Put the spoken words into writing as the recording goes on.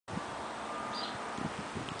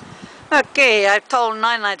Okay, I told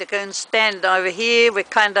Nai to go and stand over here. We're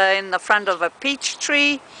kind of in the front of a peach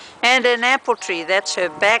tree and an apple tree. That's her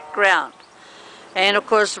background. And of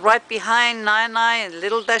course, right behind Nai,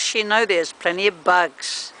 little does she know, there's plenty of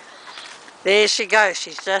bugs. There she goes.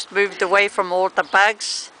 She's just moved away from all the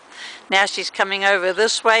bugs. Now she's coming over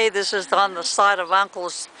this way. This is on the side of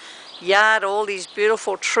Uncle's yard, all these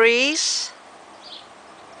beautiful trees.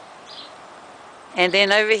 And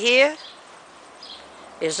then over here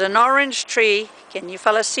is an orange tree. Can you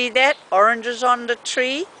fellas see that? Oranges on the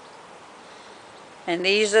tree. And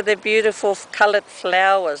these are the beautiful colored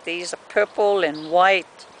flowers. These are purple and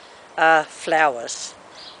white flowers.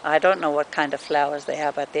 I don't know what kind of flowers they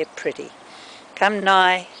are, but they're pretty. Come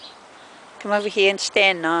Nai. Come over here and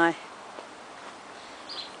stand, Nai.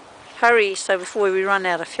 Hurry, so before we run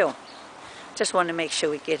out of film. Just want to make sure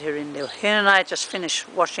we get her in there. Her and I just finished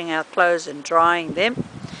washing our clothes and drying them.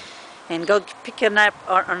 And go pick an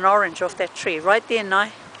orange off that tree. Right there,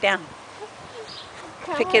 Nai. Down.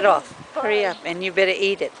 Pick it off. Hurry up. And you better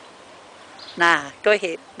eat it. Nah, go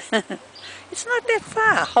ahead. It's not that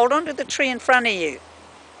far. Hold on to the tree in front of you.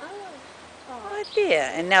 Right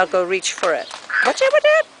there. And now go reach for it. Watch out with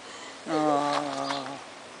that. Oh.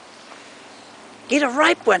 Get a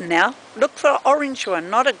ripe one now. Look for an orange one,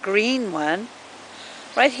 not a green one.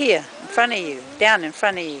 Right here, in front of you. Down in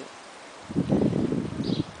front of you.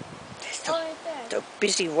 They're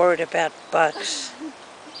busy worried about bugs.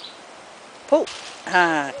 Pull.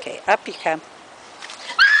 Ah, okay, up you come.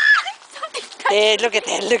 There, look at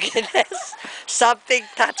that, look at that. Something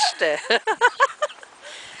touched her.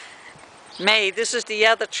 May, this is the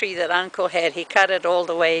other tree that Uncle had. He cut it all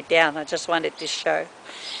the way down. I just wanted to show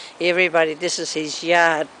everybody this is his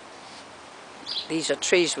yard. These are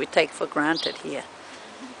trees we take for granted here.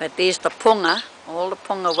 But there's the punga, all the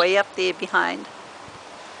punga way up there behind.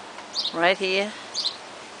 Right here.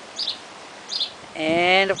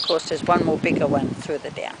 And of course there's one more bigger one further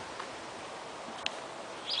down.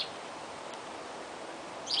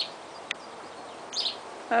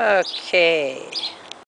 Okay.